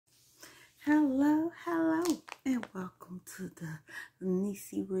Hello, and welcome to the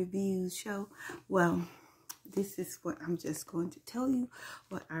Necy Reviews show. Well, this is what I'm just going to tell you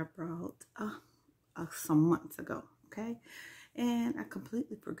what I brought some months ago, okay? And I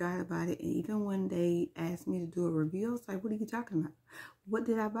completely forgot about it. And even when they asked me to do a review, I was like, what are you talking about? What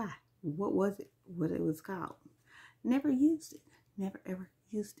did I buy? What was it? What it was called? Never used it. Never ever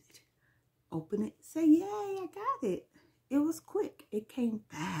used it. Open it, say, yay, I got it. It was quick. It came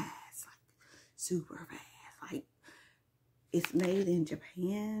fast, like super fast. Like, it's made in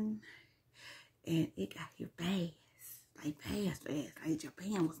Japan, and it got here fast. Like, fast. Like,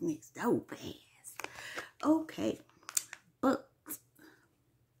 Japan was next door fast. Okay, but,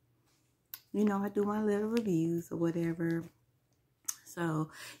 you know, I do my little reviews or whatever. So,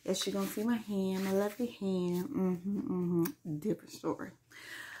 yes, you're going to see my hand, my lovely hand. Different story.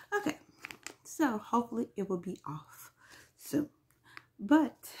 Okay, so hopefully it will be off soon.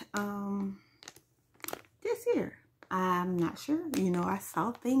 But, this here, I'm not sure. You know, I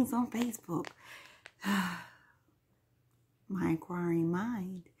saw things on Facebook. My inquiring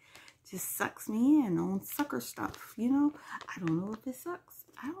mind just sucks me in on sucker stuff, you know. I don't know if it sucks.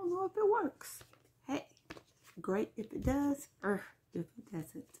 I don't know if it works. Hey, great if it does, or if it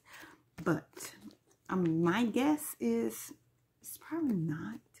doesn't. But my guess is it's probably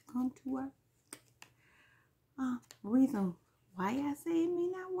not going to work. Reason why I say it may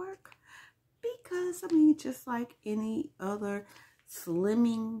not work, because I mean, just like any other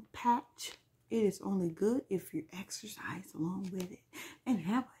slimming patch, it is only good if you exercise along with it and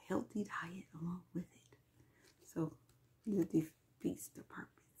have a healthy diet along with it. So it defeats the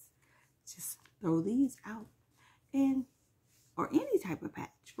purpose. Just throw these out, and or any type of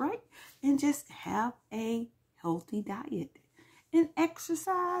patch, right? And just have a healthy diet and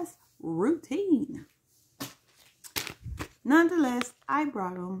exercise routine. Nonetheless, I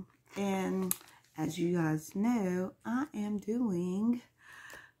brought them, and as you guys know, I am doing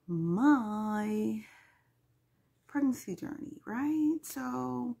my pregnancy journey, right?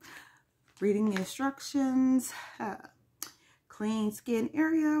 So, reading the instructions, clean skin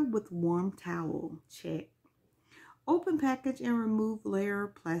area with warm towel, check. Open package and remove layer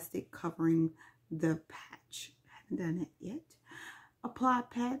of plastic covering the patch. I haven't done it yet. Apply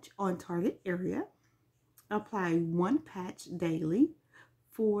patch on target area. Apply one patch daily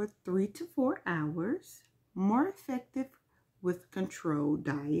for 3 to 4 hours. More effective with controlled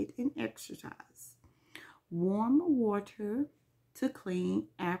diet and exercise. Warm water to clean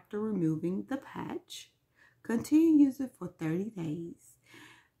after removing the patch. Continue to use it for 30 days.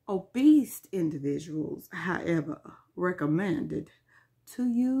 Obese individuals, however, recommended to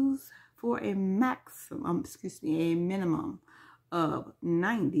use for a minimum of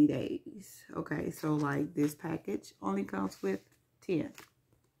 90 days. Okay, so like this package only comes with 10.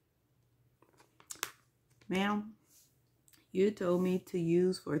 Ma'am, you told me to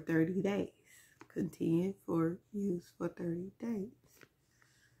use for 30 days. Continue for use for 30 days.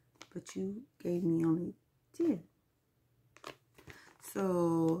 But you gave me only 10.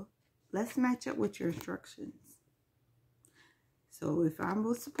 So let's match up with your instructions. So if I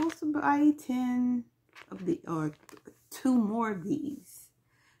was supposed to buy 10 of the, or 2 more of these,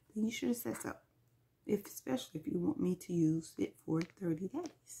 then you should have said so. Especially if you want me to use it for 30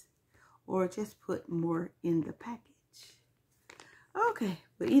 days. Or just put more in the package. Okay,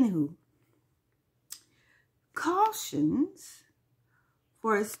 but anywho. Cautions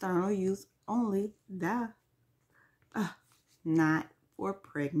for external use only. Not for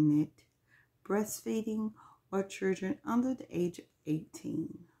pregnant, breastfeeding, or children under the age of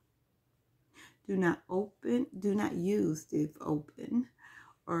 18. Do not use if open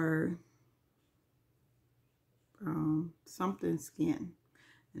or something skin.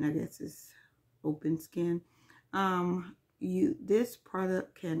 And I guess it's open skin. This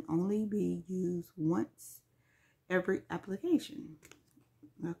product can only be used once every application.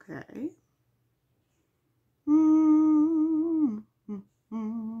 Okay.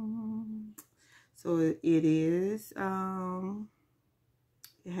 So it is,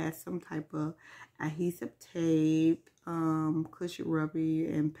 it has some type of adhesive tape, cushion rubber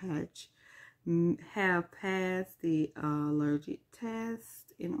and patch. Have passed the allergic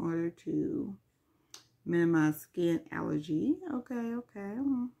test in order to minimize skin allergy. Okay.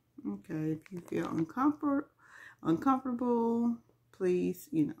 If you feel uncomfortable, please,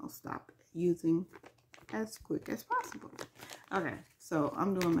 stop using as quick as possible. Okay, so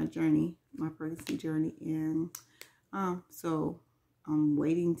I'm doing my pregnancy journey, and so I'm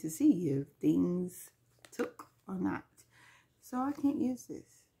waiting to see if things took or not. So I can't use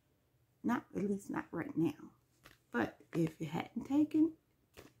this. At least not right now. But if it hadn't taken,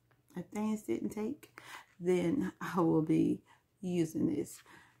 if things didn't take, then I will be using this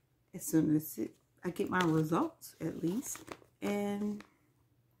as soon as I get my results, at least, and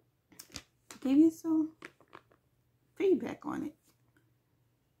give you some feedback on it.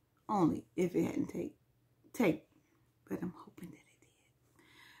 Only if it hadn't take, but I'm hoping that it did.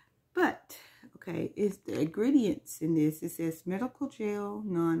 But okay, it's the ingredients in this. It says medical gel,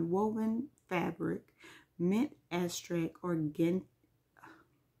 non-woven fabric, mint extract, oregano,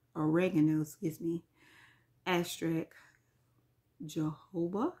 extract,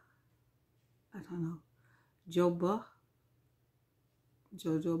 jojoba, I don't know, jojoba,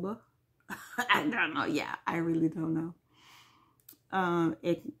 I don't know. Yeah, I really don't know.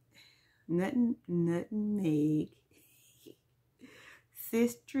 Nutmeg,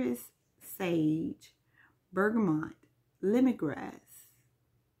 citrus, sage, bergamot, lemongrass,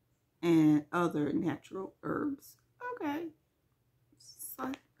 and other natural herbs. Okay,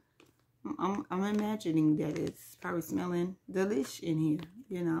 so I'm imagining that it's probably smelling delish in here,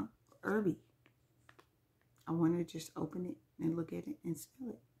 you know, herby. I want to just open it and look at it and smell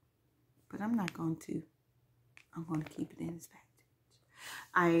it, but I'm not going to. I'm going to keep it in its package.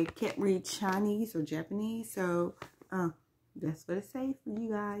 I can't read Chinese or Japanese, so that's what it says for you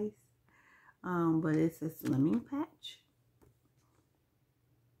guys. But it's a slimming patch.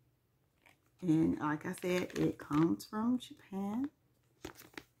 And like I said, it comes from Japan.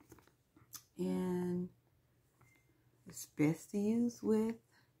 And it's best to use with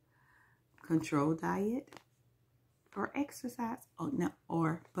controlled diet or exercise. Oh, no,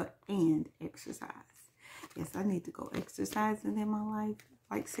 and exercise. Yes, I need to go exercising in my life.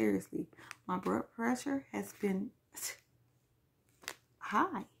 Like, seriously, my blood pressure has been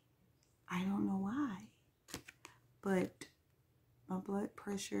high. I don't know why. But my blood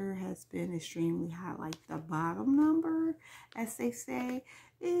pressure has been extremely high. Like, the bottom number, as they say,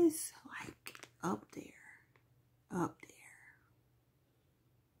 is like up there. Up there.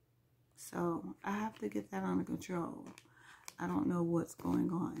 So, I have to get that under control. I don't know what's going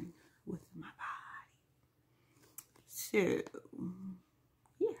on with my body. So,